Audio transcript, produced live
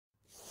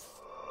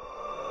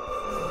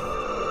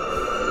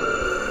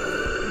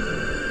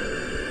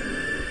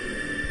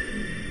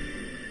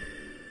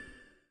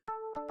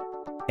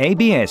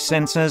ABS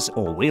sensors,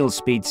 or wheel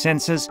speed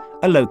sensors,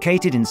 are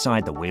located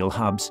inside the wheel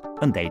hubs,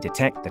 and they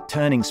detect the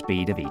turning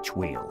speed of each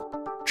wheel,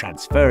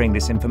 transferring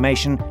this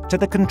information to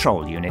the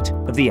control unit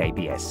of the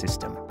ABS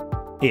system.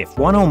 If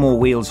one or more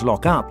wheels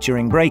lock up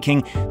during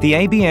braking, the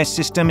ABS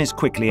system is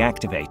quickly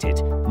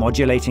activated,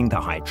 modulating the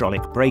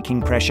hydraulic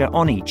braking pressure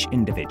on each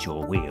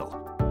individual wheel.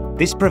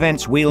 This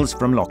prevents wheels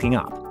from locking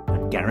up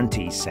and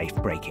guarantees safe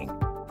braking.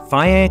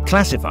 FAE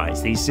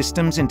classifies these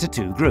systems into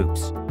two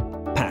groups: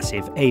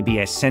 passive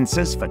ABS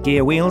sensors for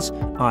gear wheels,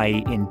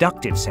 i.e.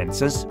 inductive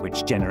sensors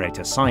which generate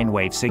a sine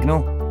wave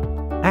signal;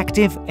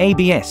 active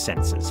ABS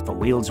sensors for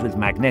wheels with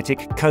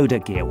magnetic coda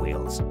gear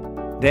wheels.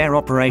 Their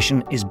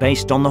operation is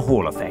based on the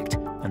Hall effect,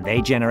 and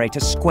they generate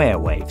a square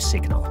wave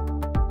signal.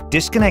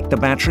 Disconnect the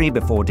battery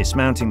before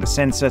dismounting the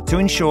sensor to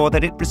ensure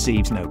that it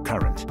receives no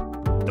current.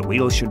 The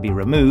wheel should be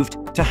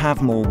removed to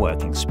have more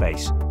working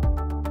space.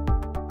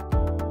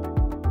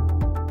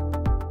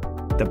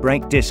 The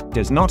brake disc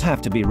does not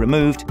have to be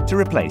removed to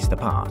replace the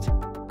part.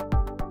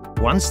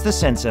 Once the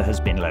sensor has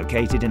been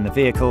located in the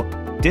vehicle,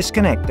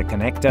 disconnect the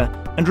connector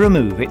and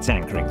remove its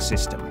anchoring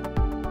system.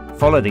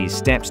 Follow these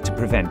steps to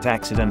prevent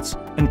accidents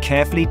and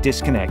carefully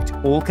disconnect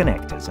all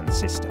connectors and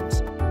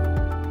systems.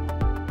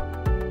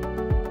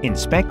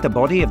 Inspect the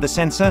body of the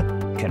sensor,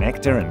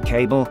 connector and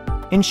cable,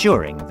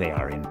 ensuring they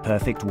are in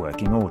perfect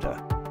working order.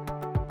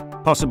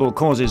 Possible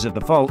causes of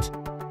the fault: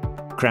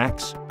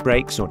 cracks,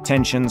 breaks or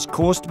tensions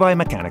caused by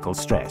mechanical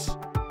stress,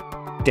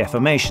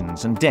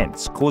 deformations and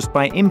dents caused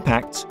by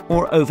impacts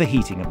or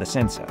overheating of the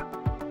sensor,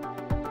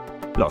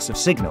 loss of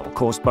signal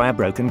caused by a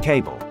broken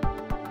cable,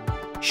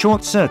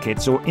 short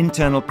circuits or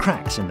internal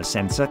cracks in the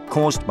sensor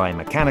caused by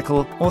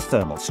mechanical or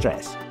thermal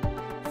stress.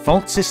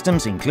 Fault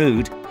systems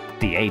include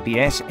the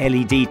ABS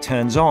LED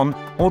turns on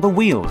or the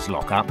wheels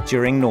lock up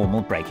during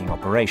normal braking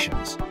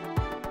operations.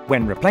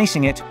 When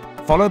replacing it,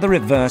 follow the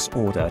reverse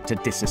order to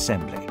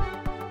disassembly,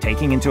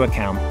 taking into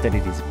account that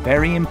it is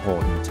very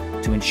important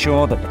to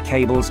ensure that the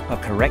cables are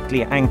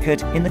correctly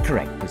anchored in the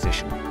correct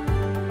position.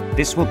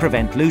 This will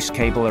prevent loose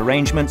cable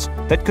arrangements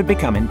that could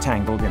become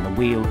entangled in the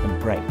wheel and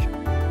brake.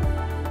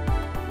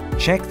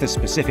 Check the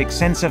specific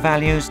sensor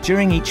values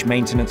during each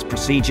maintenance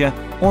procedure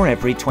or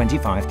every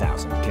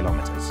 25,000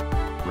 kilometers,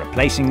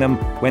 replacing them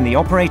when the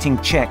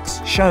operating checks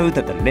show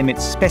that the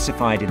limits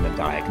specified in the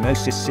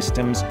diagnosis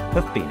systems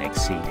have been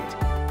exceeded.